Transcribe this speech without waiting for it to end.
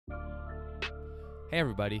Hey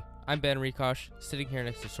everybody, I'm Ben Rikosh, sitting here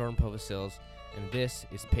next to Soren Povasils, and this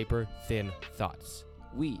is Paper Thin Thoughts.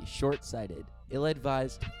 We, short-sighted,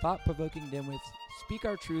 ill-advised, thought-provoking dimwits, speak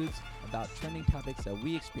our truths about trending topics that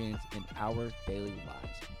we experience in our daily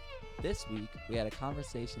lives. This week, we had a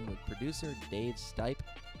conversation with producer Dave Stipe,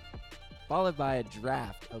 followed by a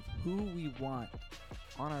draft of who we want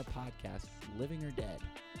on our podcast, living or dead.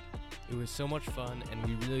 It was so much fun, and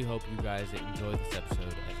we really hope you guys enjoy this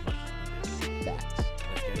episode as much as we did. Facts.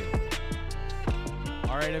 Let's get into it.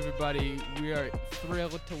 All right, everybody, we are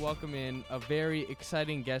thrilled to welcome in a very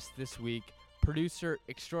exciting guest this week, producer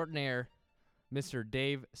extraordinaire, Mr.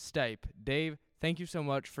 Dave Stipe. Dave, thank you so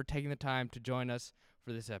much for taking the time to join us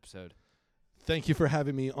for this episode. Thank you for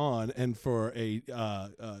having me on, and for a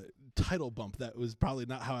title bump. That was probably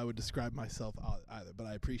not how I would describe myself either, but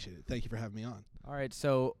I appreciate it. Thank you for having me on. All right,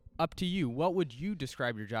 so up to you. What would you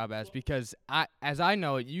describe your job as? Because as I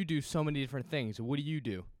know it, you do so many different things. What do you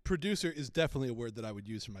do? Producer is definitely a word that I would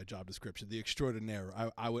use for my job description. The extraordinaire.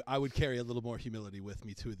 I would carry a little more humility with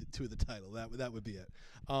me to the title. That would be it.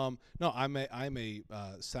 No, I'm a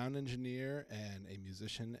sound engineer and a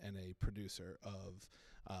musician and a producer of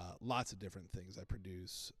lots of different things. I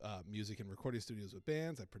produce music in recording studios with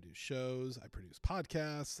bands. I produce shows. I produce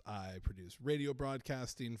podcasts. I produce radio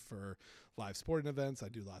broadcasting for live sporting events. I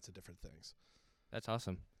do lots of different things. That's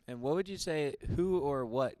awesome. And what would you say, who or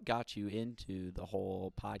what got you into the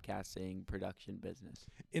whole podcasting production business?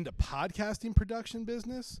 Into podcasting production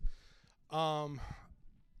business? I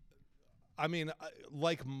mean,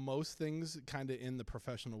 like most things kind of in the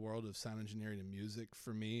professional world of sound engineering and music,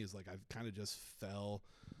 for me, is like I've kind of just fell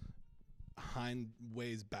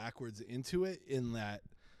ways backwards into it, in that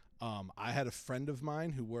I had a friend of mine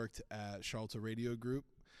who worked at Charlotte Radio Group,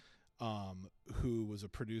 who was a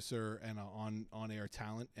producer and an on-air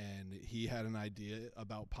talent, and he had an idea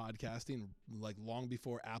about podcasting like long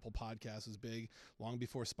before Apple Podcasts was big, long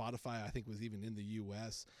before Spotify I think was even in the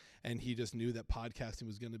US, and he just knew that podcasting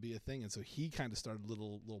was going to be a thing, and so he kind of started a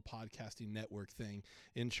little podcasting network thing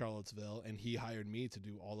in Charlottesville, and he hired me to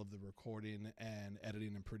do all of the recording and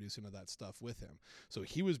editing and producing of that stuff with him. So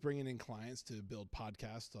he was bringing in clients to build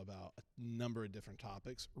podcasts about a number of different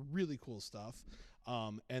topics, really cool stuff.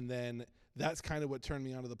 And then that's kind of what turned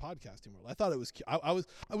me onto the podcasting world. I thought it was, I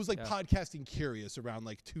was like podcasting curious around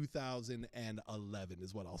like 2011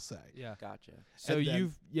 is what I'll say. Yeah. Gotcha. So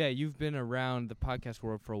you've been around the podcast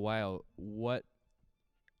world for a while. What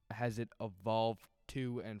has it evolved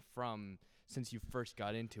to and from since you first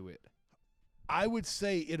got into it? I would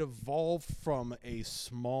say it evolved from a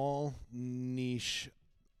small niche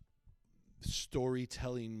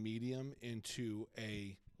storytelling medium into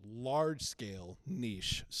a large-scale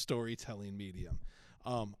niche storytelling medium.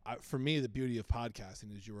 For me, the beauty of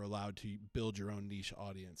podcasting is you're allowed to build your own niche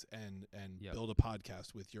audience and build a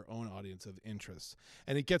podcast with your own audience of interest.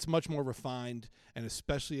 And it gets much more refined, and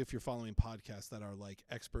especially if you're following podcasts that are like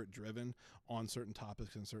expert-driven on certain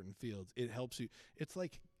topics in certain fields, it helps you. It's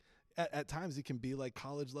like at times it can be like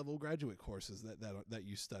college level graduate courses that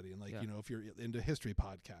you study, and you know, if you're into history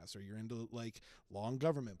podcasts or you're into like long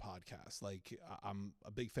government podcasts, like I'm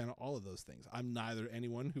a big fan of all of those things. I'm neither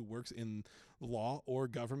anyone who works in law or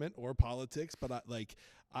government or politics, but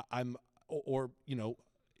I'm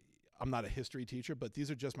not a history teacher, but these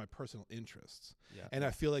are just my personal interests. Yeah. And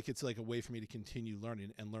I feel like it's like a way for me to continue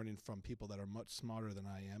learning from people that are much smarter than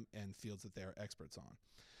I am and fields that they are experts on.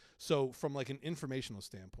 So from like an informational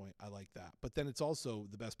standpoint, I like that. But then it's also,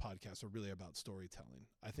 the best podcasts are really about storytelling.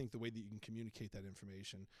 I think the way that you can communicate that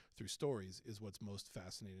information through stories is what's most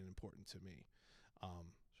fascinating and important to me.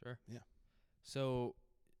 Sure. Yeah. So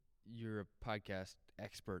you're a podcast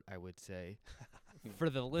expert, I would say.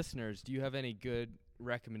 For the listeners, do you have any good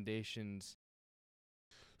recommendations?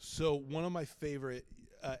 So one of my favorite,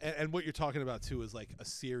 and what you're talking about too, is like a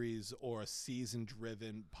series or a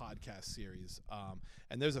season-driven podcast series.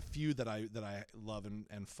 And there's a few that I love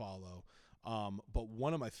and follow. But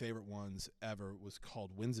one of my favorite ones ever was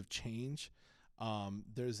called Winds of Change.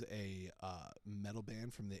 There's a metal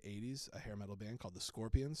band from the 80s, a hair metal band called the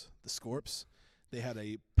Scorpions, the Scorps. They had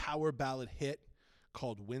a power ballad hit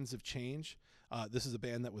called Winds of Change. This is a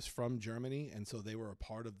band that was from Germany, and so they were a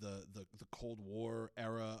part of the Cold War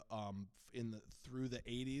era through the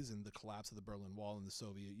 80s and the collapse of the Berlin Wall in the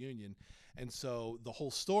Soviet Union. And so the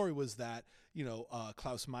whole story was that,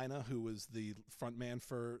 Klaus Meine, who was the frontman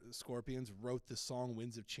for Scorpions, wrote this song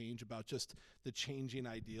Winds of Change about just the changing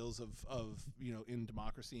ideals of in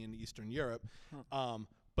democracy in Eastern Europe.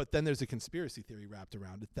 But then there's a conspiracy theory wrapped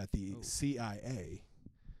around it that the CIA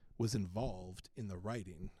was involved in the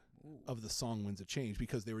writing of the song Winds of Change,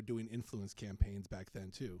 because they were doing influence campaigns back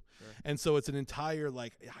then too. Sure. And so it's an entire,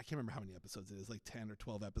 like, I can't remember how many episodes it is, like 10 or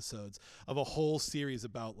 12 episodes of a whole series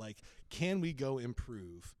about, like, can we go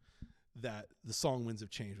improve that the song Winds of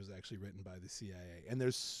Change was actually written by the CIA. And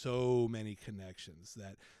there's so many connections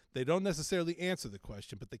that they don't necessarily answer the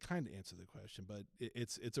question, but they kind of answer the question. But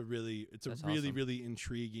it's a really awesome. really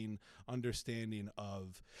intriguing understanding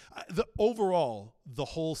of the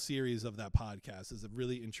whole series of that podcast is a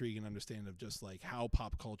really intriguing understanding of just like how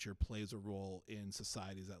pop culture plays a role in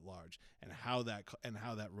societies at large, and how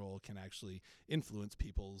that role can actually influence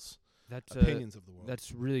people's opinions of the world.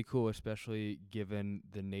 That's really cool, especially given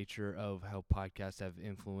the nature of how podcasts have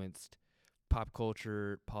influenced pop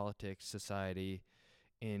culture, politics, society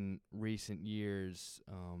in recent years.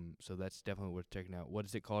 So that's definitely worth checking out. What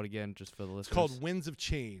is it called again, just for the listeners? It's called Winds of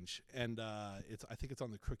Change, and I think it's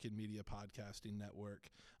on the Crooked Media Podcasting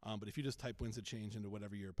Network. But if you just type Winds of Change into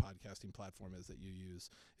whatever your podcasting platform is that you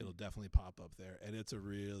use, it'll definitely pop up there. And it's a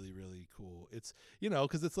really, really cool. It's,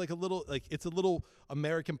 because it's it's a little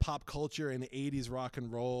American pop culture and 80s rock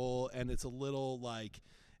and roll, and it's a little like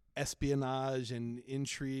espionage and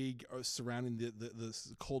intrigue surrounding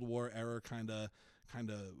the Cold War era kind of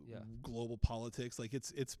global politics. Like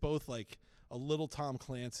it's both like a little Tom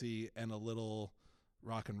Clancy and a little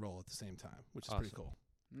rock and roll at the same time, which is pretty cool.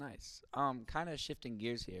 Nice. Kind of shifting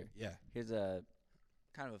gears here. Yeah. Here's a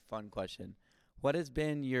kind of a fun question. What has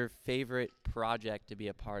been your favorite project to be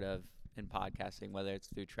a part of in podcasting, whether it's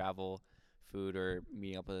through travel, food, or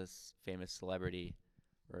meeting up with a famous celebrity,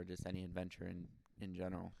 or just any adventure in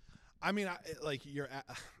general? I mean, I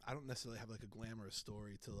don't necessarily have like a glamorous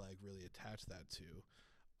story to like really attach that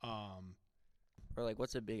to. Or like,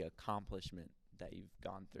 what's a big accomplishment that you've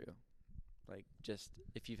gone through? Like, just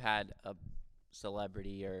if you've had a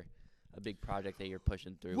celebrity or a big project that you're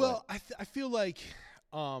pushing through. Well, I feel like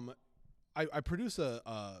I produce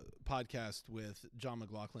a podcast with John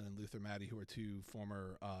McLaughlin and Luther Maddie, who are two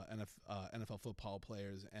former NFL football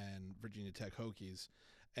players and Virginia Tech Hokies.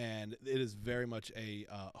 And it is very much a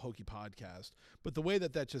Hokie podcast. But the way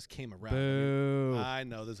that just came around, Boo. I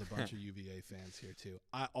know there's a bunch of UVA fans here too.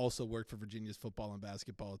 I also worked for Virginia's football and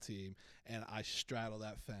basketball team, and I straddle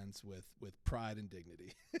that fence with pride and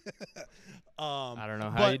dignity. I don't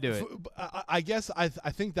know how you do it. I guess I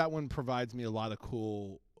think that one provides me a lot of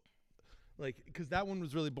cool, like, because that one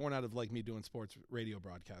was really born out of like me doing sports radio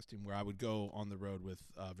broadcasting, where I would go on the road with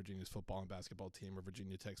Virginia's football and basketball team, or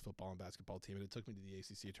Virginia Tech's football and basketball team, and it took me to the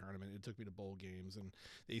ACC tournament. It took me to bowl games and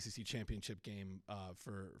the ACC championship game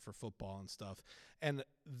for football and stuff. And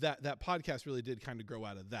that podcast really did kind of grow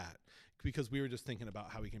out of that, because we were just thinking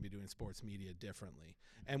about how we can be doing sports media differently.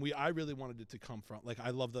 And I really wanted it to come from, like,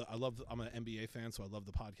 I'm an NBA fan, so I love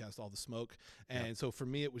the podcast All the Smoke. And so for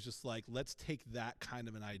me, it was just like, let's take that kind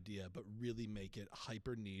of an idea, but really make it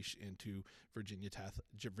hyper niche into Virginia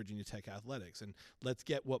Tech athletics. And let's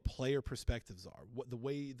get what player perspectives are, the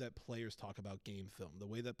way that players talk about game film, the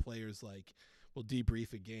way that players will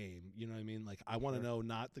debrief a game. You know what I mean? Like, I want to know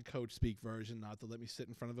not the coach speak version, not to let me sit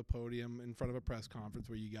in front of a podium in front of a press conference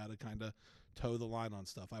where you got to kind of toe the line on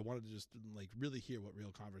stuff. I wanted to just like really hear what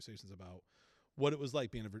real conversations about what it was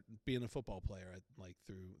like being a football player at like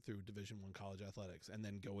through Division I college athletics, and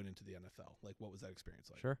then going into the NFL. Like, what was that experience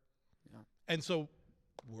like? Sure. Yeah. And so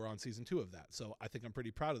we're on season 2 of that. So I think I'm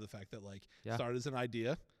pretty proud of the fact that started as an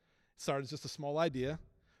idea, started as just a small idea,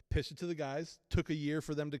 pitched it to the guys, took a year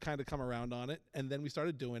for them to kind of come around on it, and then we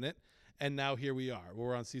started doing it, and now here we are.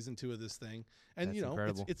 We're on season 2 of this thing, and That's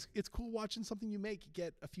incredible. it's cool watching something you make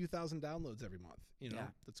get a few thousand downloads every month.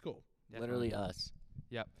 That's cool. Literally us.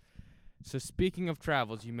 Yep. So speaking of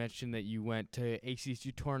travels, you mentioned that you went to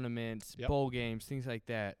ACC tournaments, bowl games, things like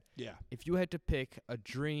that. Yeah. If you had to pick a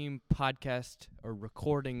dream podcast or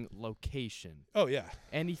recording location, oh yeah,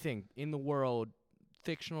 anything in the world,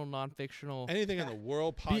 fictional, non-fictional, anything in the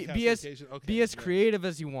world, podcast be as location. Okay, be as creative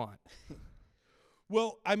as you want.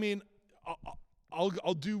 Well, I mean,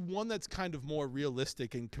 I'll do one that's kind of more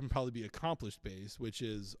realistic and can probably be accomplished based, which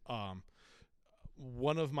is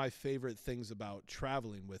one of my favorite things about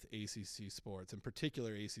traveling with ACC sports, in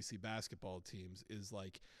particular ACC basketball teams, is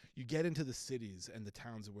like you get into the cities and the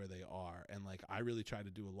towns of where they are, and like I really try to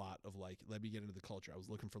do a lot of like, let me get into the culture. I was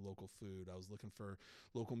looking for local food, I was looking for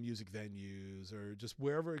local music venues, or just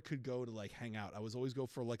wherever it could go to like hang out. I was always go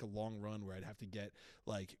for like a long run where I'd have to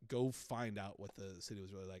go find out what the city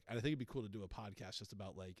was really like. And I think it'd be cool to do a podcast just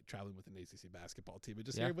about like traveling with an ACC basketball team and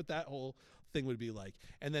just hear what that whole thing would be like.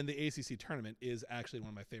 And then the ACC tournament is actually one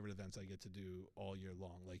of my favorite events I get to do all year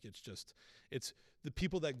long. Like it's the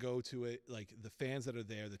people that go to it, like the fans that are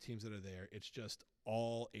there, the teams that are there. It's just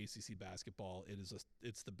all ACC basketball.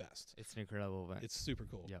 It's the best. It's an incredible event. It's super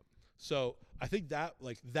cool. Yep. So I think that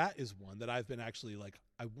is one that I've been actually like,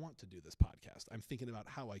 I want to do this podcast. I'm thinking about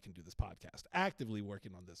how I can do this podcast. Actively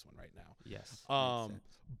working on this one right now. Yes.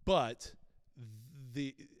 But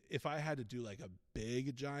if I had to do like a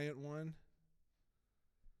big giant one,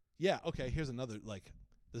 yeah, okay, here's another, like,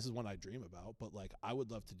 this is one I dream about, but like I would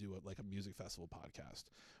love to do a music festival podcast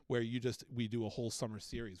where we do a whole summer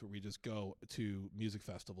series where we just go to music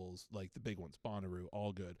festivals, like the big ones, Bonnaroo,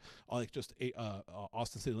 all good. Like just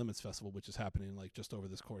Austin City Limits Festival, which is happening like just over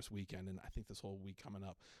this course weekend, and I think this whole week coming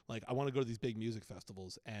up. Like I want to go to these big music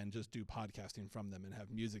festivals and just do podcasting from them and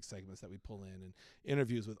have music segments that we pull in and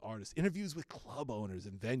interviews with artists, interviews with club owners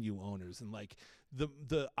and venue owners, and like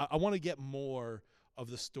I want to get more of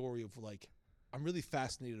the story of like, I'm really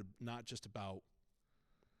fascinated not just about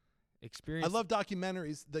experience. I love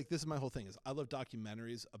documentaries. Like this is my whole thing is I love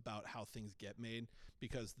documentaries about how things get made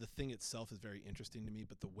because the thing itself is very interesting to me,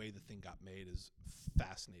 but the way the thing got made is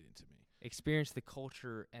fascinating to me. Experience the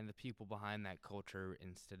culture and the people behind that culture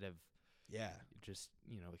instead of just,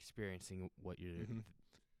 experiencing what you're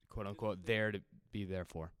quote unquote there to be there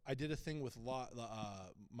for. I did a thing with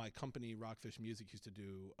my company Rockfish Music used to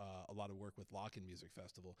do a lot of work with Lock-In Music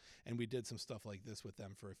Festival, and we did some stuff like this with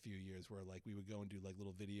them for a few years where like we would go and do like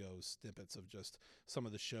little video snippets of just some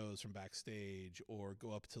of the shows from backstage, or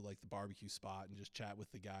go up to like the barbecue spot and just chat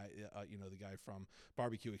with the guy the guy from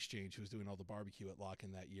Barbecue Exchange who was doing all the barbecue at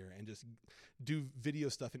Lock-In that year, and just do video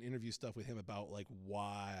stuff and interview stuff with him about like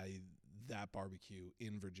why that barbecue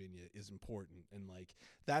in Virginia is important. And like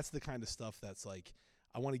that's the kind of stuff that's like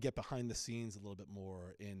I want to get behind the scenes a little bit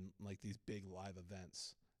more in like these big live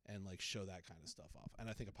events and like show that kind of stuff off. And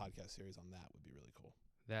I think a podcast series on that would be really cool.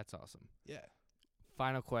 That's awesome. Yeah.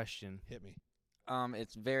 Final question. Hit me.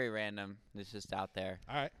 It's very random. It's just out there.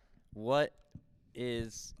 All right. What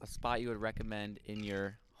is a spot you would recommend in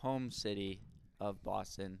your home city of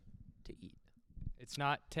Boston to eat? It's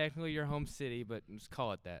not technically your home city, but just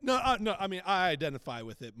call it that. No. I mean, I identify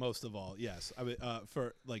with it most of all. Yes. I mean,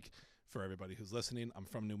 for everybody who's listening, I'm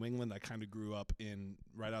from New England. I kind of grew up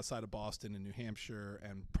right outside of Boston in New Hampshire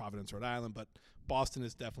and Providence, Rhode Island. But Boston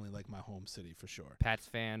is definitely like my home city for sure. Pats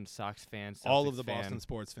fan, Sox fan, Celtics all of the fan. Boston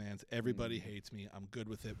sports fans. Everybody hates me. I'm good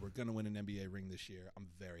with it. We're gonna win an NBA ring this year. I'm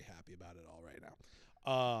very happy about it all right now.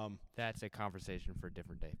 That's a conversation for a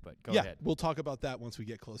different day, but go yeah, ahead. We'll talk about that once we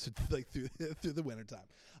get closer to like through the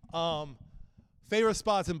wintertime. Favorite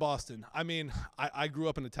spots in Boston. I mean, I grew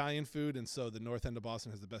up in Italian food, and so the North End of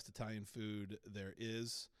Boston has the best Italian food there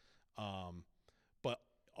is. But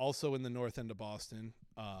also in the North End of Boston,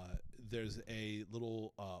 there's a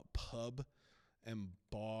little pub and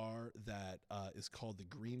bar that is called the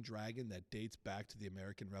Green Dragon that dates back to the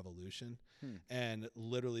American Revolution. And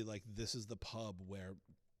literally, like, this is the pub where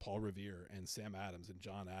Paul Revere and Sam Adams and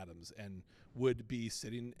John Adams and would be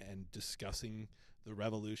sitting and discussing the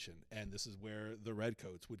revolution. And this is where the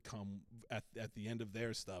Redcoats would come at the end of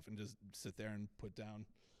their stuff and just sit there and put down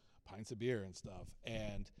pints of beer and stuff.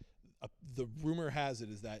 And the rumor has it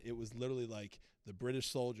is that it was literally like the British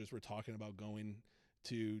soldiers were talking about going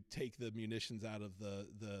to take the munitions out of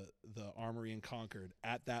the armory in Concord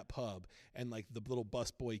at that pub, and like the little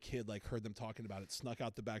busboy kid like heard them talking about it, snuck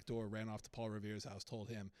out the back door, ran off to Paul Revere's house, told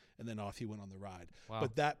him, and then off he went on the ride. Wow.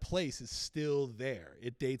 But that place is still there.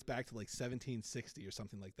 It dates back to like 1760 or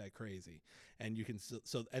something like that crazy. And you can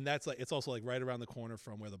and that's like, it's also like right around the corner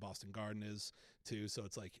from where the Boston Garden is too. So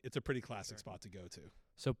it's like it's a pretty classic spot to go to.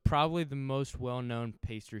 So probably the most well-known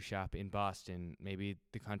pastry shop in Boston, maybe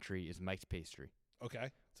the country, is Mike's Pastry.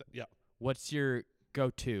 Okay. So, yeah. What's your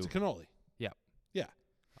go-to? It's a cannoli. Yep. Yeah.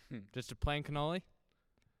 Just a plain cannoli?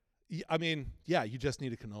 Yeah, I mean, yeah, you just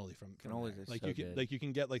need a cannoli from Cannolis there. is Like so you can good. like you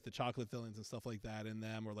can get like the chocolate fillings and stuff like that in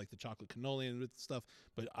them, or like the chocolate cannoli and stuff.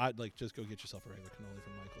 But I'd like just go get yourself a regular cannoli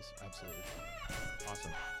from Michael's. Absolutely.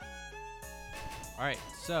 Awesome. All right,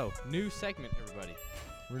 so new segment, everybody.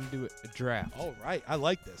 We're going to do a draft. All right, I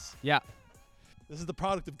like this. Yeah, This is the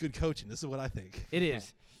product of good coaching. This is what I think. it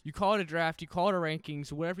is. You call it a draft, you call it a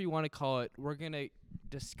rankings, whatever you want to call it. We're going to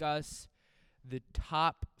discuss the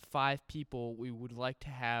top 5 people we would like to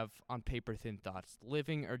have on Paper Thin Thoughts,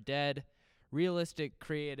 living or dead, realistic,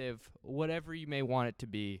 creative, whatever you may want it to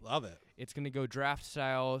be. Love it. It's going to go draft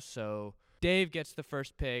style, so Dave gets the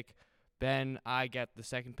first pick, I get the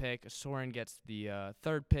second pick, Soren gets the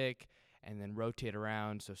third pick, and then rotate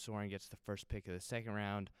around, so Soren gets the first pick of the second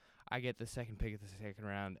round, I get the second pick of the second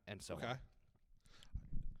round, and so on.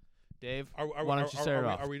 Dave, why don't you start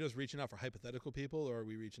off? Are we just reaching out for hypothetical people, or are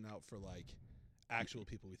we reaching out for like actual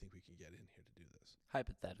people we think we can get in here to do this?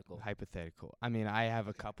 Hypothetical. I mean, I have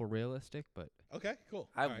a couple realistic, but Okay, cool.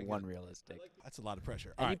 I have All right, one good. realistic. That's a lot of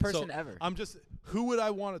pressure. Any All right, person so ever. I'm just who would I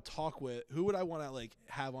want to talk with? Who would I want to like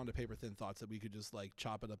have on to Paper Thin Thoughts that we could just like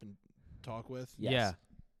chop it up and talk with? Yes. yeah.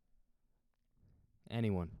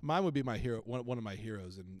 Anyone. Mine would be my hero, one of my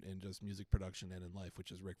heroes in just music production and in life,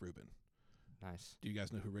 which is Rick Rubin. Nice. Do you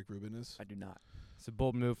guys know who Rick Rubin is? I do not. It's a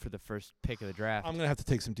bold move for the first pick of the draft. I'm gonna have to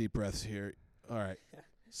take some deep breaths here. All right,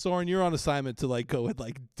 Soren, you're on assignment to like go and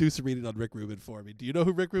like do some reading on Rick Rubin for me. Do you know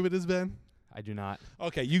who Rick Rubin is, Ben? I do not.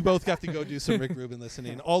 Okay, you both have to go do some Rick Rubin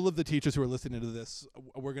listening. All of the teachers who are listening to this,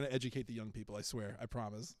 we're gonna educate the young people. I swear, I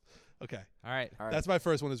promise. Okay, All right. All right. that's my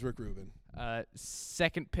first one is Rick Rubin.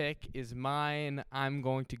 Second pick is mine. I'm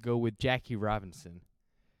going to go with Jackie Robinson.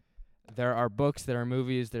 There are books, there are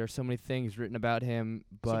movies, there are so many things written about him,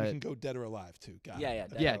 So we but can go dead or alive too. Got Yeah,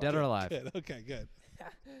 it. yeah. Dead or Alive. Good. Okay, good.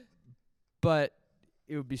 But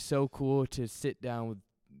it would be so cool to sit down with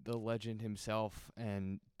the legend himself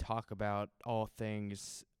and talk about all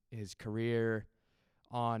things, his career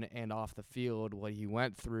on and off the field, what he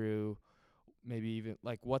went through, maybe even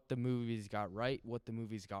like what the movies got right, what the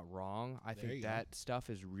movies got wrong. I There you think go. that stuff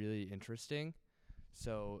is really interesting.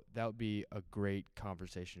 So that would be a great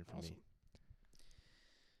conversation for Awesome. me.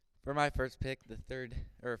 For my first pick,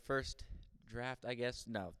 first draft, I guess.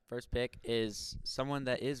 No, first pick is someone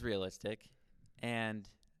that is realistic, and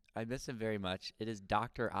I miss him very much. It is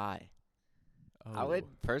Dr. I. I would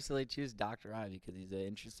personally choose Dr. I because he's an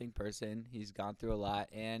interesting person. He's gone through a lot,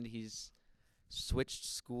 and he's switched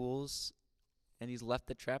schools, and he's left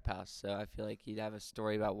the trap house. So I feel like he'd have a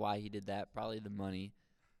story about why he did that. Probably the money,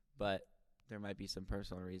 but there might be some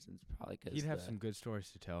personal reasons. Probably because He'd have some good stories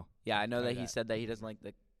to tell. Yeah, I know Try that he that. said that he doesn't like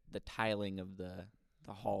the tiling of the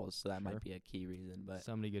halls, so that Sure. might be a key reason. But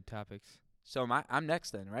So many good topics. so I'm next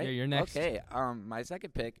then, right? Yeah, you're next. Okay. My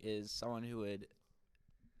second pick is someone who would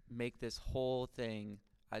make this whole thing,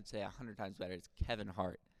 I'd say 100 times better. It's Kevin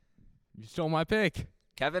Hart. You stole my pick.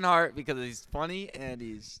 Kevin Hart because he's funny and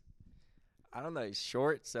he's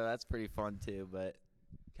short, so that's pretty fun too. But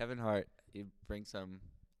Kevin Hart, he brings some.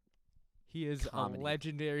 He is Comedy. a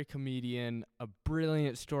legendary comedian, a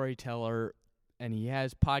brilliant storyteller, and he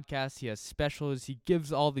has podcasts, he has specials, he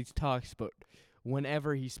gives all these talks, but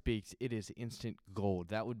whenever he speaks, it is instant gold.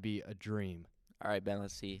 That would be a dream. All right, Ben.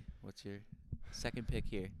 Let's see. What's your second pick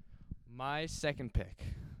here? My second pick,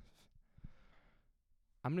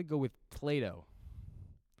 I'm going to go with Plato,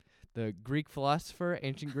 the Greek philosopher,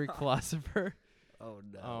 ancient Greek philosopher. Oh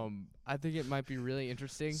no. I think it might be really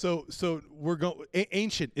interesting. So we're going.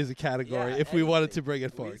 Ancient is a category Yeah, if we wanted anything. to bring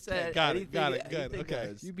it We forward. said Got it. Good. anything Okay.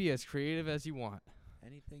 goes. You be as creative as you want.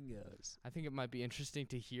 Anything goes. I think it might be interesting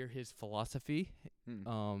to hear his philosophy.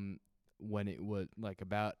 Hmm. When it was like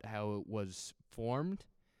about how it was formed,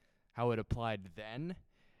 how it applied then,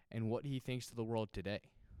 and what he thinks to the world today.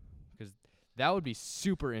 Because that would be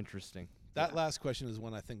super interesting. That Yeah. last question is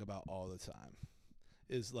one I think about all the time.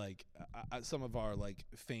 Is like some of our like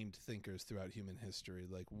famed thinkers throughout human history.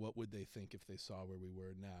 Like, what would they think if they saw where we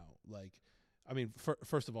were now? Like, I mean,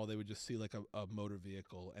 first of all, they would just see like a motor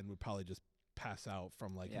vehicle and would probably just pass out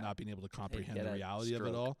from like Yeah. not being able to comprehend get the a reality of it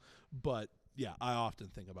stroke. all. But yeah, I often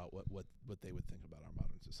think about what they would think about our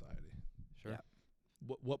modern society. Sure. Yeah.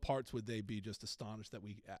 What parts would they be just astonished that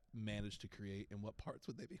we managed to create, and what parts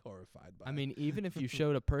would they be horrified by? I mean, even if you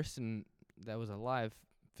showed a person that was alive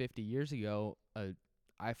 50 years ago a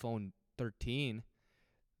iPhone 13,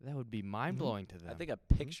 that would be mind-blowing to them. I think a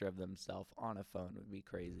picture of themselves on a phone would be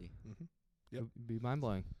crazy. Yep. It would be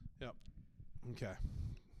mind-blowing. Okay. All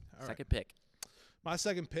right. Second pick. My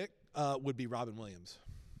second pick would be Robin Williams.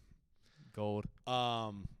 Gold.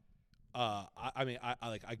 I mean,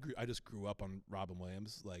 I just grew up on Robin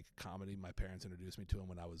Williams, like comedy. My parents introduced me to him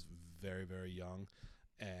when I was very, very young,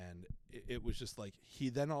 and it was just like he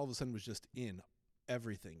then all of a sudden was just in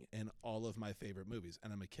everything in all of my favorite movies.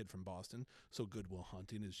 And I'm a kid from Boston, so Good Will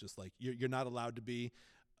Hunting is just like you're not allowed to be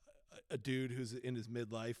a dude who's in his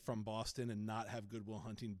midlife from Boston and not have Good Will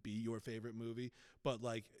Hunting be your favorite movie. But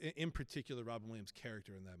like in particular, Robin Williams'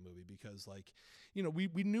 character in that movie, because like, you know, we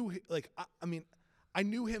knew like, I mean, I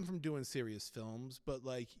knew him from doing serious films, but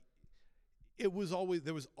like there was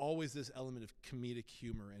always this element of comedic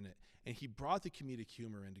humor in it. And he brought the comedic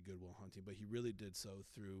humor into Good Will Hunting, but he really did so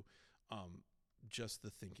through just the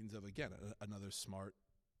thinkings of, again, another smart,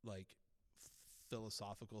 like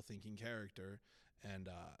philosophical thinking character.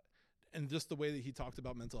 And just the way that he talked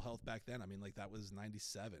about mental health back then. I mean, like that was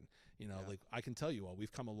 97, you know, like I can tell you all,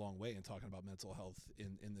 we've come a long way in talking about mental health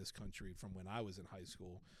in this country from when I was in high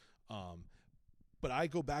school. But I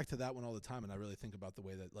go back to that one all the time, and I really think about the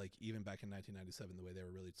way that, like, even back in 1997, the way they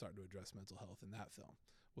were really starting to address mental health in that film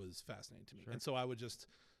was fascinating to me. Sure. And so I would just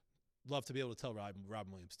love to be able to tell Robin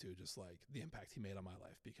Williams, too, just, like, the impact he made on my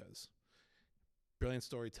life, because brilliant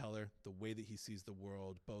storyteller, the way that he sees the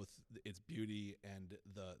world, both its beauty and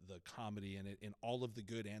the comedy in it, and all of the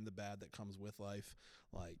good and the bad that comes with life.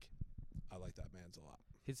 Like, I like that man's a lot.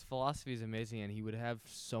 His philosophy is amazing, and he would have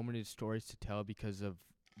so many stories to tell because of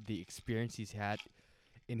the experience he's had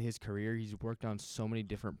in his career. He's worked on so many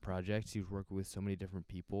different projects. He's worked with so many different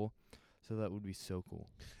people. So that would be so cool.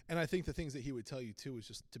 And I think the things that he would tell you, too, is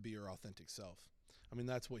just to be your authentic self. I mean,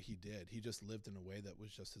 that's what he did. He just lived in a way that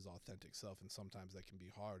was just his authentic self, and sometimes that can be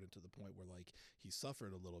hard, and to the point where, like, he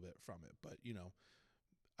suffered a little bit from it. But, you know,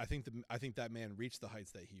 I think that man reached the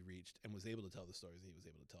heights that he reached and was able to tell the stories that he was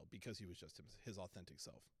able to tell because he was just his authentic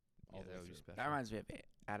self all the way through. That reminds me of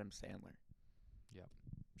Adam Sandler. Yep.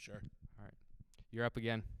 Sure. All right. You're up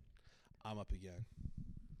again. I'm up again.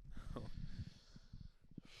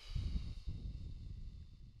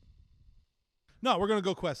 No, we're going to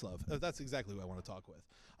go Questlove. That's exactly who I want to talk with.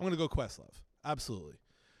 I'm going to go Questlove. Absolutely.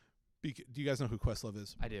 Do you guys know who Questlove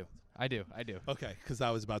is? I do. Okay, because I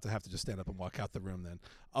was about to have to just stand up and walk out the room then.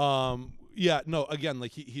 Yeah, no, again,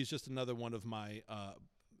 like he's just another one of my,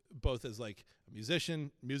 both as like a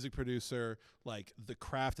musician, music producer, like the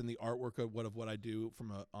craft and the artwork of what I do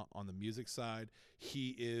from on the music side.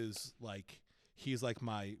 He's like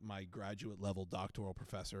my graduate level doctoral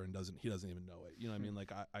professor, and he doesn't even know it. You know what I mean?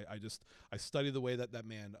 Like I study the way that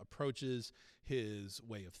man approaches his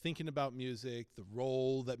way of thinking about music, the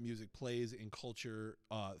role that music plays in culture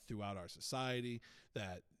throughout our society.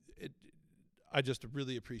 I just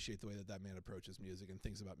really appreciate the way that man approaches music and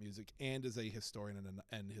thinks about music, and as a historian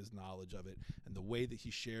and his knowledge of it, and the way that he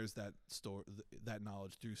shares that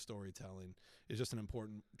knowledge through storytelling is just an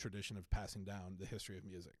important tradition of passing down the history of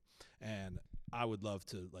music. And I would love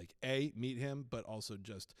to meet him, but also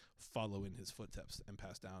just follow in his footsteps and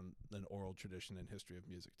pass down an oral tradition and history of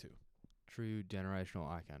music too. True generational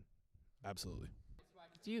icon. Absolutely.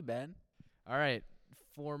 It's you, Ben. All right.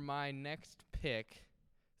 For my next pick,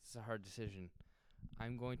 this is a hard decision.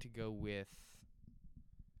 I'm going to go with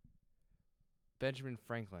Benjamin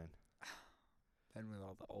Franklin. Ben with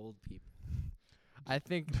all the old people. I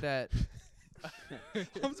think that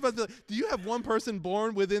I was about to be like, do you have one person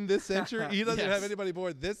born within this century? He doesn't Yes. have anybody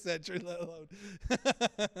born this century, let alone.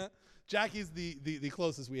 Jackie's the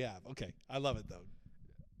closest we have. Okay, I love it though.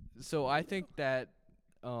 so I think that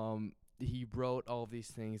he wrote all these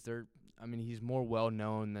things. He's more well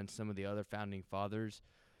known than some of the other founding fathers,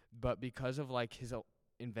 but because of like his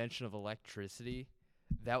invention of electricity,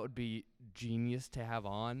 that would be genius to have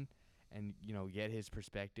on, and get his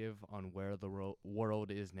perspective on where the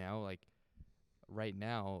world is now. Like right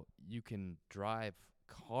now, you can drive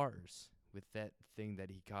cars with that thing that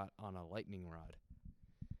he got on a lightning rod.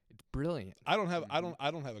 It's brilliant. I don't have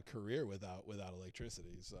a career without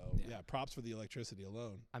electricity. So yeah, props for the electricity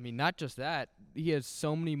alone. I mean, not just that. He has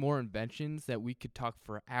so many more inventions that we could talk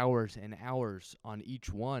for hours and hours on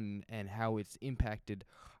each one and how it's impacted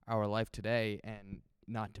our life today. And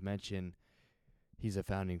not to mention, he's a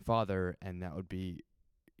founding father, and that would be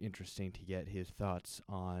interesting to get his thoughts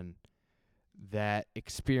on that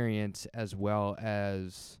experience as well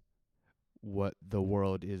as what the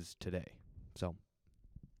world is today. So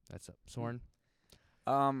that's up. Soren?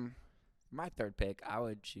 My third pick, I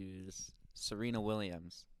would choose Serena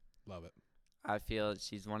Williams. Love it. I feel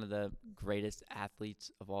she's one of the greatest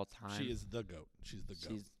athletes of all time. She is the GOAT. She's the GOAT.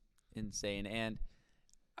 She's insane. And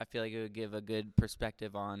I feel like it would give a good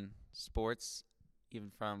perspective on sports,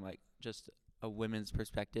 even from like just a women's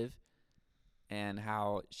perspective, and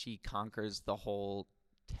how she conquers the whole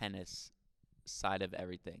tennis side of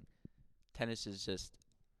everything. Tennis is just,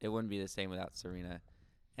 it wouldn't be the same without Serena.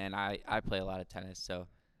 And I play a lot of tennis, so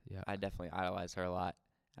Yeah. I definitely idolize her a lot.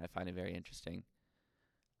 I find it very interesting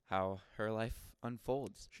how her life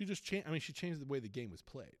unfolds. She just changed. I mean, she changed the way the game was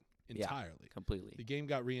played entirely. Completely. The game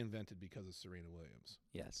got reinvented because of Serena Williams,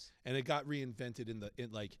 Yes. and it got reinvented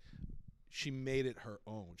she made it her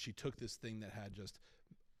own. She took this thing that had just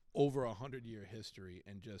over 100-year history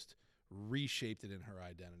and just reshaped it in her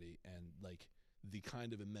identity, and like the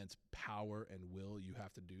kind of immense power and will you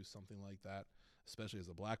have to do something like that, especially as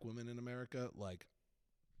a black woman in America. Like,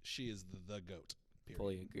 she is the GOAT. Period.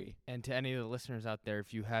 Fully agree. And to any of the listeners out there,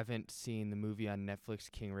 if you haven't seen the movie on Netflix,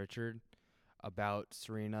 King Richard, about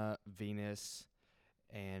Serena, Venus,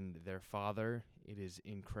 and their father, it is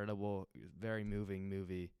incredible. Very moving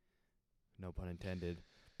movie, no pun intended.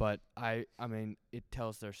 But I mean, it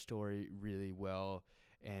tells their story really well,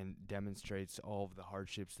 and demonstrates all of the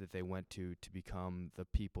hardships that they went to become the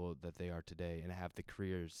people that they are today and have the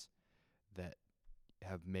careers that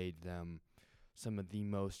have made them some of the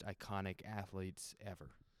most iconic athletes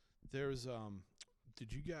ever. There's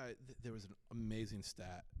there was an amazing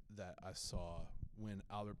stat that I saw when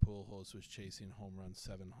Albert Pujols was chasing home run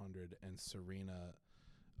 700 and Serena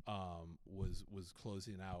was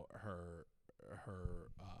closing out her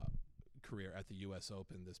career at the U.S.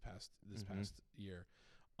 Open this past year.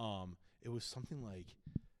 It was something like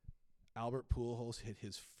Albert Pujols hit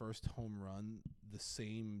his first home run the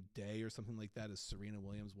same day or something like that as Serena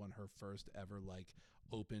Williams won her first ever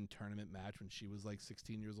Open tournament match when she was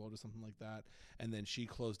 16 years old or something like that, and then she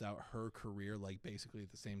closed out her career basically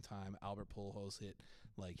at the same time Albert Pujols hit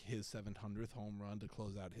his 700th home run to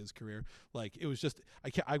close out his career. It was just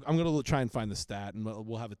I'm gonna try and find the stat, and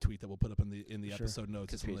we'll have a tweet that we'll put up in the Sure. episode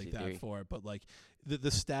notes or something like that theory. for it. But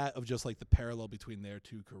the stat of just the parallel between their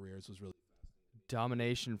two careers was really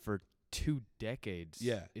Domination for 2 decades.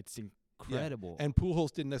 Yeah. It's incredible. And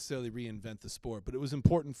Pujols didn't necessarily reinvent the sport, but it was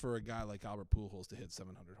important for a guy like Albert Pujols to hit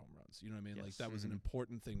 700 home runs. You know what I mean? Yes. That was an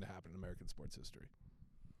important thing to happen in American sports history.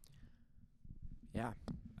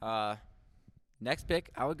 Yeah. Next pick,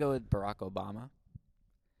 I would go with Barack Obama.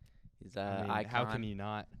 He's icon. how can you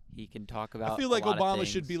not? He can talk about I feel like a lot of Obama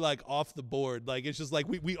should things. be off the board. It's just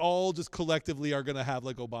we all just collectively are gonna have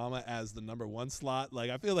Obama as the number 1 slot.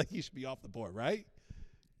 I feel like he should be off the board, right?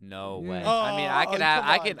 No Yeah. way. Oh, I mean, I could come have,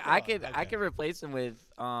 I on, could, come I on. could, I Okay. could replace him with,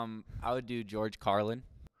 I would do George Carlin.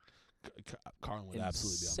 Carlin would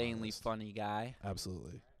absolutely be on my Insanely list. funny guy.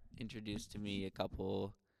 Absolutely. Introduced to me a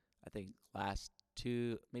couple, I think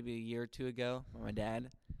maybe a year or two ago by my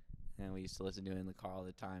dad, and we used to listen to it in the car all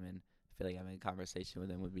the time. And I feel like having a conversation with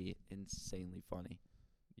him would be insanely funny.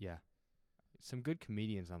 Yeah. Some good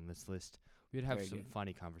comedians on this list. We'd have Very some good.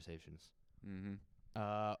 funny conversations. Mm-hmm.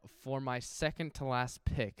 For my second to last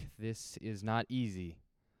pick, this is not easy.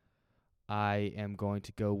 I am going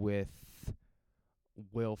to go with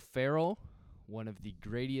Will Ferrell, one of the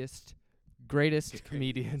greatest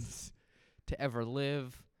comedians to ever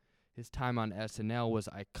live. His time on SNL was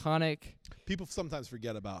iconic. People sometimes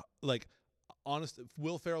forget about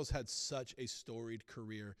Will Ferrell's had such a storied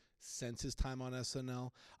career since his time on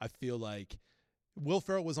SNL. I feel like Will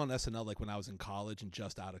Ferrell was on SNL when I was in college and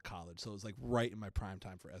just out of college. So it was right in my prime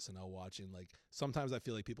time for SNL watching. Sometimes I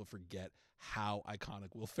feel like people forget how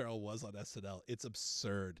iconic Will Ferrell was on SNL. It's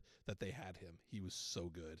absurd that they had him. He was so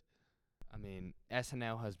good. I mean,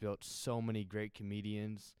 SNL has built so many great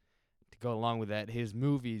comedians. To go along with that, his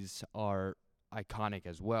movies are iconic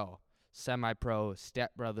as well. Semi-Pro,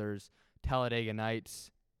 Step Brothers, Talladega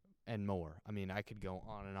Nights, and more. I mean, I could go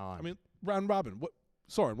on and on. I mean, round robin.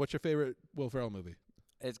 Soren, what's your favorite Will Ferrell movie?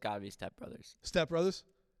 It's got to be Step Brothers. Step Brothers?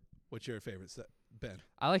 What's your favorite? Ben?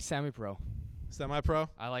 I like Semi-Pro. Semi-Pro?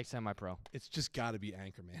 I like Semi-Pro. It's just got to be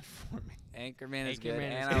Anchorman for me. Anchorman is good, Anchorman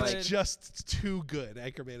is and I good. like It's just too good.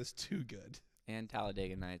 Anchorman is too good. and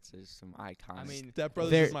Talladega Nights is some iconic. I mean, Step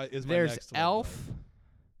Brothers there- is my there's next one. Elf.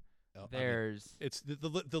 I mean, There's it's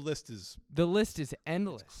the list is the list is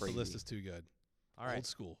endless. the list crazy. is too good. All right, Old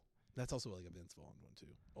school. That's also a Vince Vaughn one too.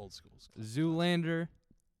 Old school. Zoolander.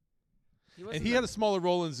 And he had a smaller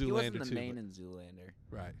role in he wasn't Zoolander the too. main in Zoolander.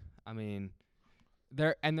 Right. I mean,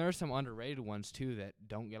 there are some underrated ones too that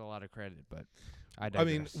don't get a lot of credit, but I I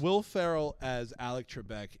mean, digress. Will Ferrell as Alec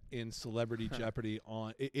Trebek in Celebrity Jeopardy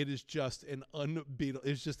it is just an unbeatable.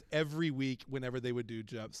 It's just every week whenever they would do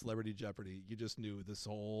Celebrity Jeopardy, you just knew this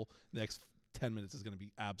whole next 10 minutes is going to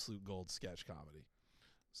be absolute gold sketch comedy.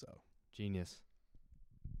 So Genius.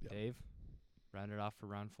 Yep. Dave, round it off for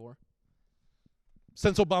round 4.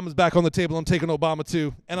 since Obama's back on the table, I'm taking Obama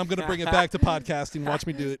too, and I'm going to bring it back to podcasting. Watch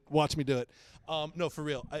me do it. Watch me do it. No, for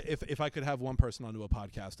real. If I could have one person onto a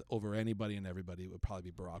podcast over anybody and everybody, it would probably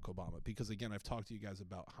be Barack Obama. Because again, I've talked to you guys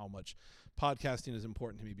about how much podcasting is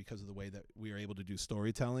important to me because of the way that we are able to do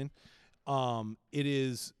storytelling. It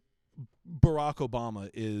is Barack Obama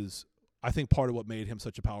is, I think, part of what made him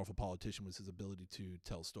such a powerful politician was his ability to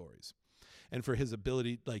tell stories, and for his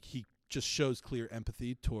ability, like he just shows clear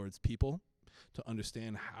empathy towards people, to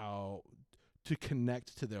understand how to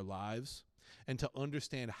connect to their lives and to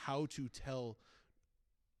understand how to tell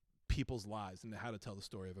people's lives and how to tell the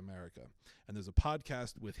story of America. And there's a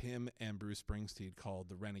podcast with him and Bruce Springsteen called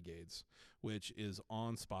The Renegades, which is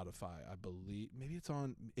on Spotify, I believe. Maybe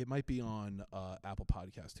it might be on Apple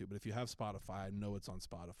Podcasts too, but if you have Spotify, I know it's on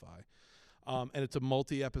Spotify. And it's a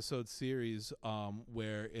multi-episode series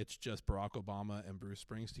where it's just Barack Obama and Bruce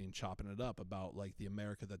Springsteen chopping it up about like the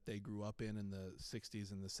America that they grew up in the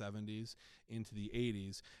 60s and the 70s into the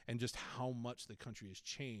 80s, and just how much the country has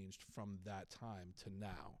changed from that time to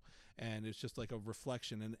now. And it's just like a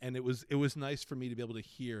reflection, and it was nice for me to be able to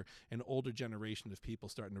hear an older generation of people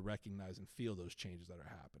starting to recognize and feel those changes that are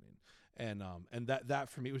happening. And that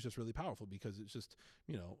for me was just really powerful, because it's just,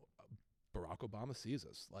 you know, Barack Obama sees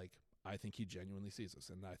us. Like, I think he genuinely sees us,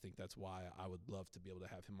 and I think that's why I would love to be able to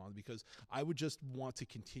have him on, because I would just want to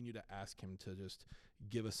continue to ask him to just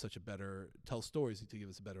give us tell stories to give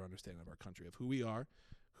us a better understanding of our country, of who we are,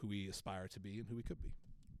 who we aspire to be, and who we could be.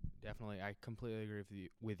 Definitely, I completely agree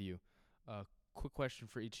with you. Quick question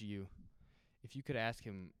for each of you: if you could ask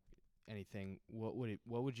him anything, what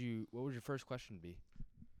would your first question be?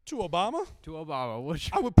 To Obama? To Obama,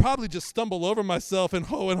 I would probably just stumble over myself and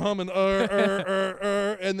ho and hum and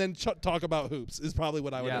and then talk about hoops is probably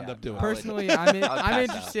what I would end up doing. Personally, I'm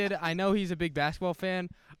interested. I know he's a big basketball fan.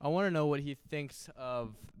 I want to know what he thinks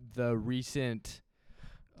of the recent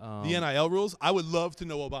the NIL rules. I would love to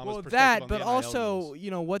know Obama's perspective that, on but the NIL also rules. you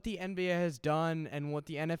know what the NBA has done and what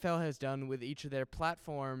the NFL has done with each of their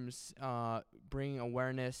platforms, bringing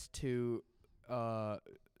awareness to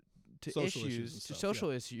Social issues That's in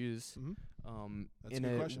a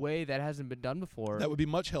good a question. way that hasn't been done before. That would be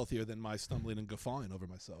much healthier than my stumbling and guffawing over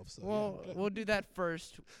myself. So well, yeah, we'll do that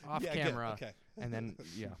first off good. camera, Okay. and then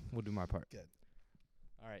we'll do my part. Good.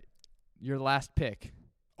 All right, your last pick.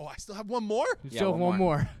 Oh, I still have one more? You Yeah, still have one one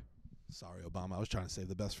more. Sorry, Obama. I was trying to save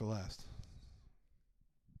the best for last.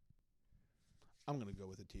 I'm going to go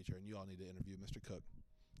with a teacher, and you all need to interview Mr. Cook,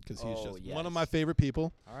 because he's just one of my favorite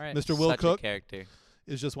people. All right, Mr. Will Such Cook a character.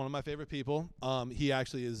 is just one of my favorite people. He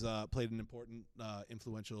actually has played an important,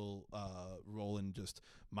 influential role in just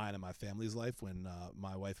mine and my family's life when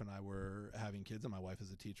my wife and I were having kids, and my wife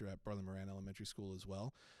is a teacher at Brother Moran Elementary School as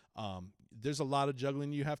well. There's a lot of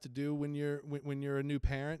juggling you have to do when you're a new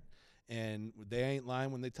parent, and they ain't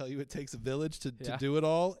lying when they tell you it takes a village to do it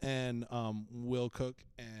all. And Will Cook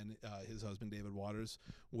and his husband David Waters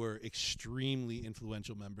were extremely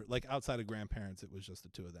influential members. Like, outside of grandparents, it was just the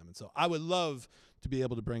two of them. And so I would love to be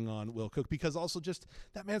able to bring on Will Cook, because also just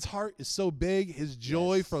that man's heart is so big. His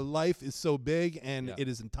joy for life is so big, and it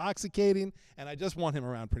is intoxicating. And I just want him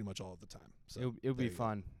around pretty much all of the time. So it would be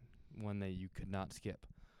fun, one that you could not skip.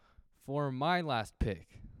 For my last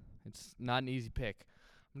pick, it's not an easy pick.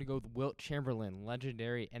 I'm going to go with Wilt Chamberlain,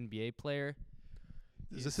 legendary NBA player.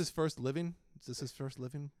 Is this his first living?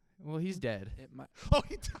 Well, he's dead. Oh,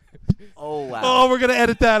 he died. Oh, wow. Oh, we're going to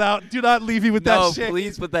edit that out. Do not leave me with that shit. No,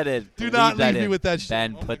 please put that in. Do not leave me with that shit.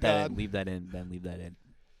 Ben, Oh put my that God. in. Leave that in. Ben, leave that in.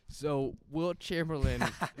 So Wilt Chamberlain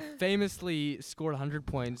famously scored 100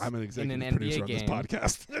 points I'm an in executive an producer NBA on game. this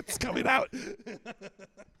podcast. It's coming out.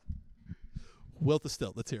 Wilt the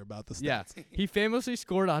Stilt. Let's hear about the stats. Yeah, he famously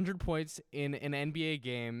scored 100 points in an NBA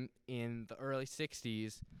game in the early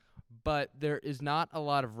 60s, but there is not a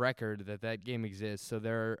lot of record that game exists, so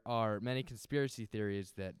there are many conspiracy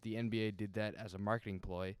theories that the NBA did that as a marketing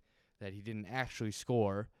ploy, that he didn't actually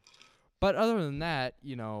score. But other than that,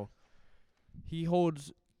 you know, he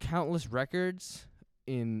holds countless records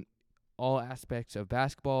in all aspects of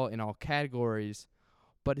basketball, in all categories,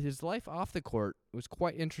 but his life off the court was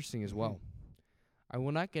quite interesting as well. I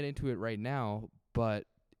will not get into it right now, but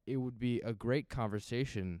it would be a great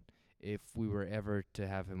conversation if we were ever to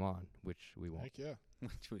have him on, which we won't. Heck yeah.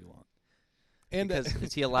 Which we want. And Because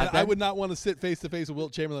is he alive? and I would not want to sit face to face with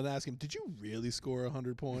Wilt Chamberlain and ask him, "Did you really score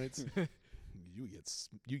 100 points?"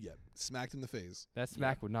 You get smacked in the face. That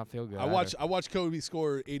smack would not feel good. I watched Kobe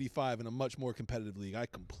score 85 in a much more competitive league. I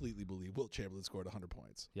completely believe Wilt Chamberlain scored 100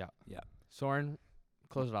 points. Yeah. Soren,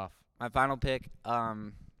 close it off. My final pick,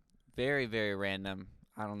 very, very random.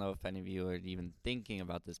 I don't know if any of you are even thinking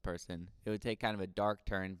about this person. It would take kind of a dark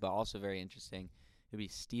turn, but also very interesting. It would be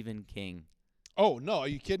Stephen King. Oh, no. Are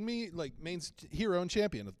you kidding me? Like, main hero and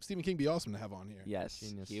champion. Stephen King would be awesome to have on here. Yes.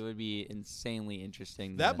 Genius. He would be insanely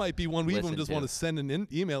interesting. That might be one we even listen just to. want to send an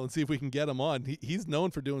email and see if we can get him on. He's known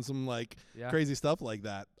for doing some crazy stuff like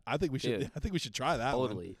that. I think we should. Dude. I think we should try that.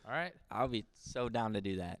 Totally. All right. I'll be so down to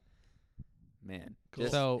do that. Man. Cool.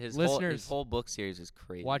 Just So, his listeners, whole book series is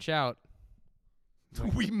crazy. Watch out.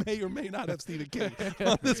 One. We may or may not have Stephen King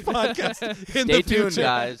on this podcast in Stay the future. tuned,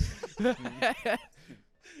 guys.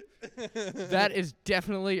 That is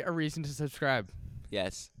definitely a reason to subscribe.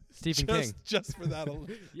 Yes. Stephen King. Just for that,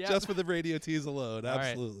 Yep. just for the radio tease alone. All right.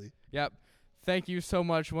 Absolutely. Yep. Thank you so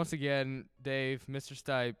much once again, Dave, Mr.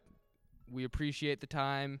 Stipe. We appreciate the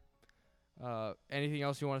time. Anything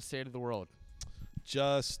else you want to say to the world?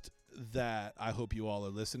 Just that I hope you all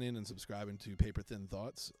are listening and subscribing to Paper Thin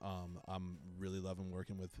Thoughts. I'm really loving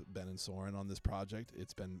working with Ben and Soren on this project.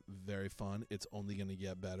 It's been very fun. It's only going to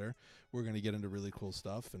get better. We're going to get into really cool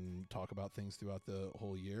stuff and talk about things throughout the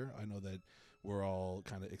whole year. I know that we're all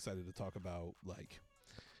kind of excited to talk about like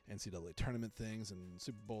NCAA tournament things and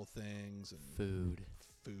Super Bowl things and food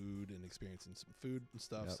and experiencing some food and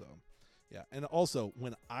stuff. Yep. So yeah, and also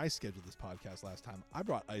when I scheduled this podcast last time, I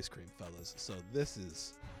brought ice cream, fellas. So this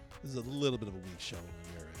is a little bit of a weak showing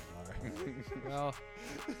on your end. All right. Well,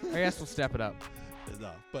 I guess we'll step it up.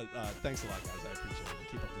 No, but thanks a lot, guys. I appreciate it. And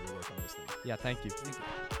keep up the good work on this thing. Yeah, thank you.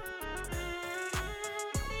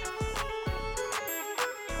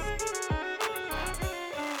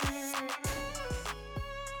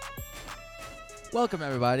 Welcome,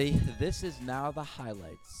 everybody. This is now the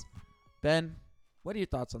highlights. Ben, what are your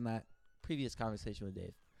thoughts on that previous conversation with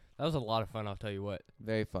Dave? That was a lot of fun, I'll tell you what.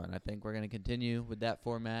 Very fun. I think we're going to continue with that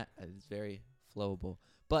format. It's very flowable.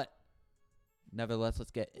 But nevertheless,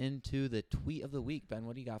 let's get into the tweet of the week. Ben,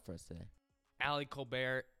 what do you got for us today? Ali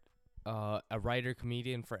Colbert, a writer,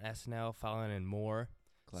 comedian for SNL, Fallon and More,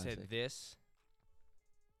 Classic. said this.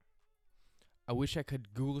 I wish I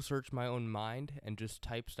could Google search my own mind and just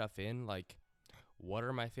type stuff in like, what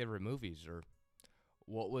are my favorite movies? Or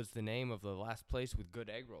what was the name of the last place with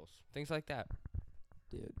good egg rolls? Things like that.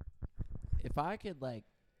 Dude, if I could, like,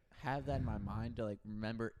 have that in my mind to, like,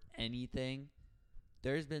 remember anything,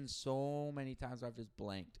 there's been so many times where I've just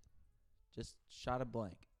blanked. Just shot a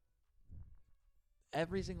blank.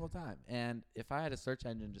 Every single time. And if I had a search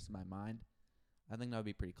engine just in my mind, I think that would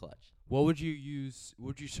be pretty clutch. What would you use? What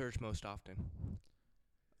would you search most often?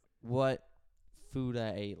 What food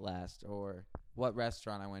I ate last, or what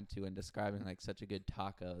restaurant I went to, and describing, like, such a good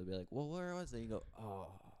taco. They'd be like, well, where was it? You go, oh.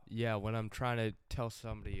 Yeah, when I'm trying to tell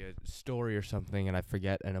somebody a story or something and I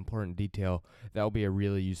forget an important detail, that will be a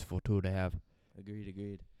really useful tool to have.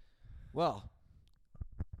 Agreed. Well,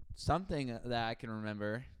 something that I can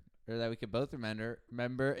remember, or that we could both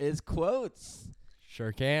remember is quotes.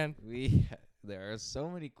 Sure can. There are so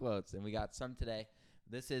many quotes, and we got some today.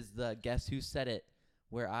 This is the Guess Who Said It,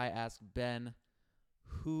 where I asked Ben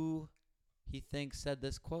who he thinks said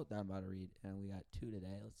this quote that I'm about to read, and we got two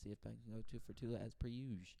today. Let's see if I can go 2 for 2 as per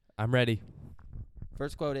usual. I'm ready.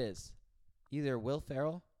 First quote is either Will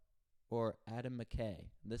Ferrell or Adam McKay.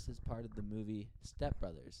 This is part of the movie Step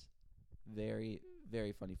Brothers. Very,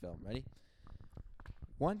 very funny film. Ready?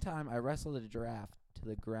 One time I wrestled a giraffe to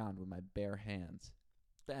the ground with my bare hands.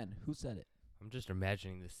 Ben, who said it? I'm just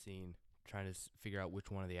imagining this scene, trying to figure out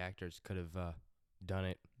which one of the actors could have done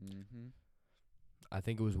it. Mm-hmm. I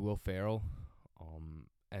think it was Will Ferrell,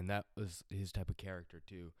 and that was his type of character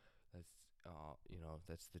too. That's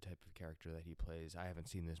that's the type of character that he plays. I haven't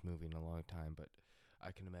seen this movie in a long time, but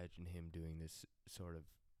I can imagine him doing this sort of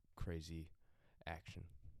crazy action.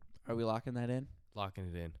 Are we locking that in? Locking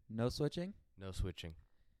it in. No switching? No switching.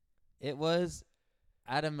 It was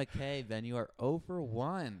Adam McKay. Ben, you are 0 for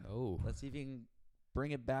 1. Oh. Let's see if you can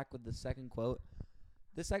bring it back with the second quote.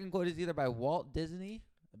 The second quote is either by Walt Disney,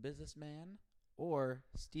 a businessman, or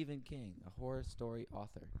Stephen King, a horror story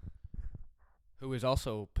author. Who is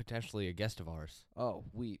also potentially a guest of ours. Oh,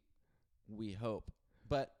 we hope.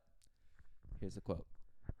 But here's the quote.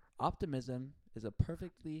 Optimism is a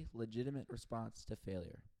perfectly legitimate response to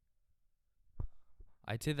failure.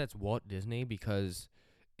 I'd say that's Walt Disney because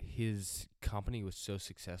his company was so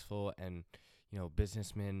successful, and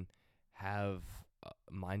businessmen have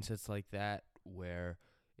mindsets like that where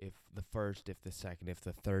if the first, if the second, if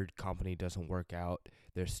the third company doesn't work out,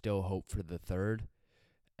 there's still hope for the third.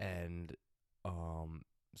 And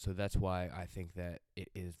so that's why I think that it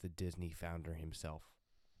is the Disney founder himself.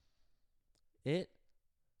 Okay,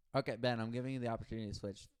 Ben, I'm giving you the opportunity to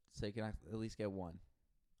switch so you can at least get one.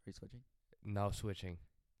 Are you switching? No switching.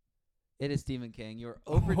 It is Stephen King. You're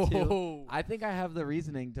 0 for 2. I think I have the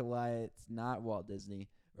reasoning to why it's not Walt Disney,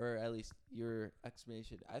 or at least your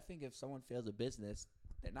explanation. I think if someone fails a business,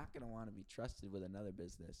 they're not going to want to be trusted with another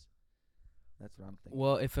business. That's what I'm thinking.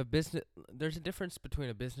 Well, there's a difference between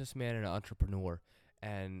a businessman and an entrepreneur,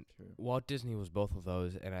 and True. Walt Disney was both of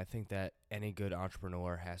those, and I think that any good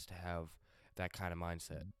entrepreneur has to have that kind of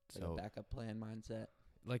mindset. Like a backup plan mindset.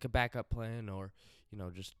 Like a backup plan, or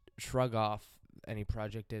just shrug off any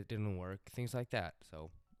project that didn't work, things like that.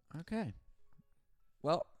 So Okay.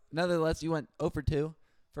 Well, nonetheless, you went 0 for 2.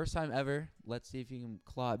 First time ever. Let's see if you can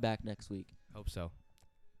claw it back next week. hope so.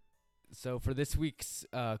 So for this week's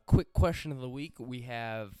quick question of the week, we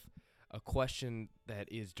have a question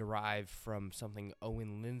that is derived from something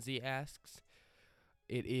Owen Lindsay asks.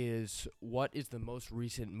 It is, what is the most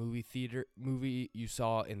recent movie you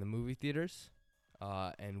saw in the movie theaters?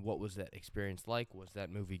 and what was that experience like? Was that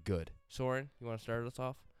movie good? Soren, you want to start us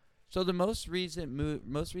off? So the most recent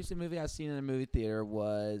movie I've seen in a movie theater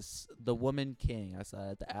was The Woman King. I saw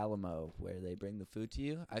it at the Alamo, where they bring the food to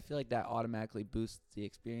you. I feel like that automatically boosts the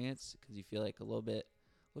experience because you feel like a little bit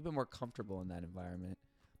more comfortable in that environment.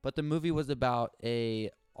 But the movie was about a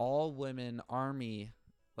all-women army,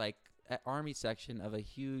 army section of a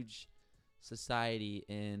huge society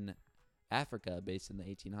in Africa based in the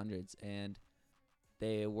 1800s, and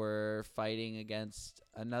they were fighting against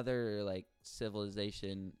another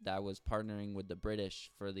civilization that was partnering with the British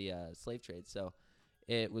for the slave trade. So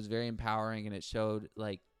it was very empowering, and it showed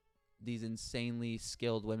these insanely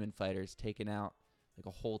skilled women fighters taking out a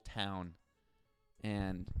whole town.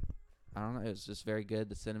 And I don't know, it was just very good.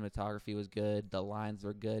 The cinematography was good. The lines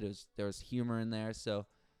were good. There was humor in there. So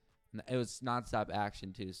it was nonstop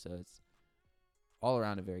action too. So it's all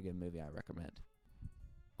around a very good movie. I recommend.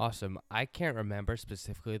 Awesome. I can't remember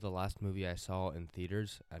specifically the last movie I saw in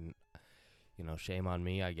theaters, and shame on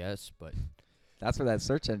me, I guess, but that's where that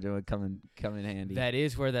search engine would come in handy. That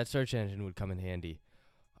is where that search engine would come in handy.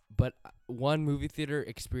 But one movie theater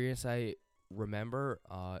experience I remember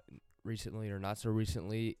recently or not so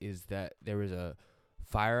recently is that there was a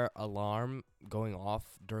fire alarm going off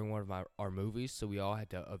during one of our movies, so we all had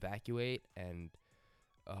to evacuate and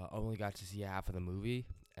only got to see half of the movie,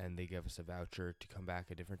 and they gave us a voucher to come back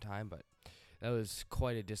a different time, but that was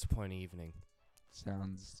quite a disappointing evening.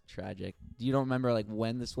 Sounds tragic. You don't remember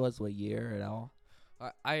when this was, what year at all?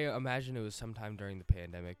 I imagine it was sometime during the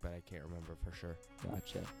pandemic, but I can't remember for sure.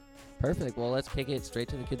 Gotcha. Perfect. Well, let's kick it straight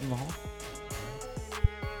to the kids in the hall.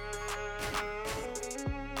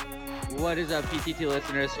 What is up, PTT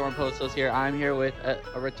listeners? Storm Postos here. I'm here with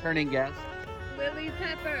a returning guest, Lily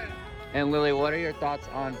Pepper. And Lily, what are your thoughts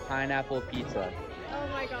on pineapple pizza? Oh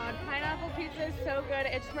my god, pineapple pizza is so good.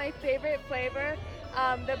 It's my favorite flavor.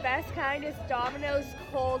 The best kind is Domino's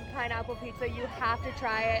cold pineapple pizza. You have to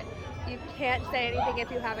try it. You can't say anything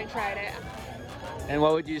if you haven't tried it. And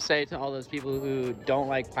what would you say to all those people who don't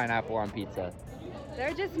like pineapple on pizza?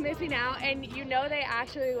 They're just missing out, and they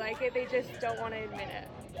actually like it. They just don't want to admit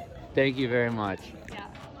it. Thank you very much. Yeah.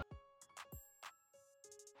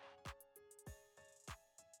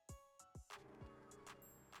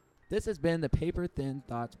 This has been the Paper Thin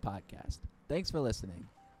Thoughts podcast. Thanks for listening.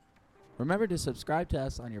 Remember to subscribe to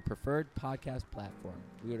us on your preferred podcast platform.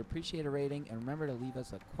 We would appreciate a rating, and remember to leave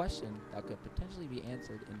us a question that could potentially be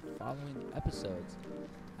answered in following episodes.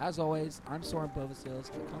 As always, I'm Soren Bovasils,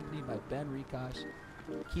 accompanied by Ben Rikosh.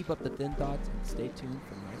 Keep up the thin thoughts and stay tuned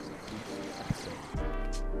for next week's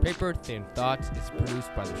episode. Paper Thin Thoughts is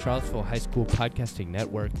produced by the Charlottesville High School Podcasting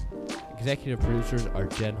Network. Executive producers are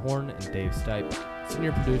Jen Horn and Dave Stipe.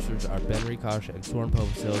 Senior producers are Ben Rikosh and Soren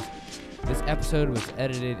Povasils. This episode was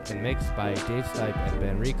edited and mixed by Dave Stipe and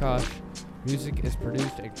Ben Rikosh. Music is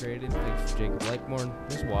produced and created thanks to Jacob Lakemore,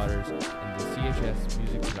 Ms. Waters, and the CHS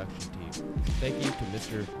music production team. Thank you to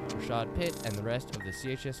Mr. Rashad Pitt and the rest of the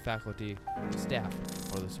CHS faculty and staff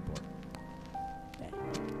for the support.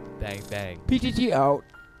 Bang, bang. PTT out.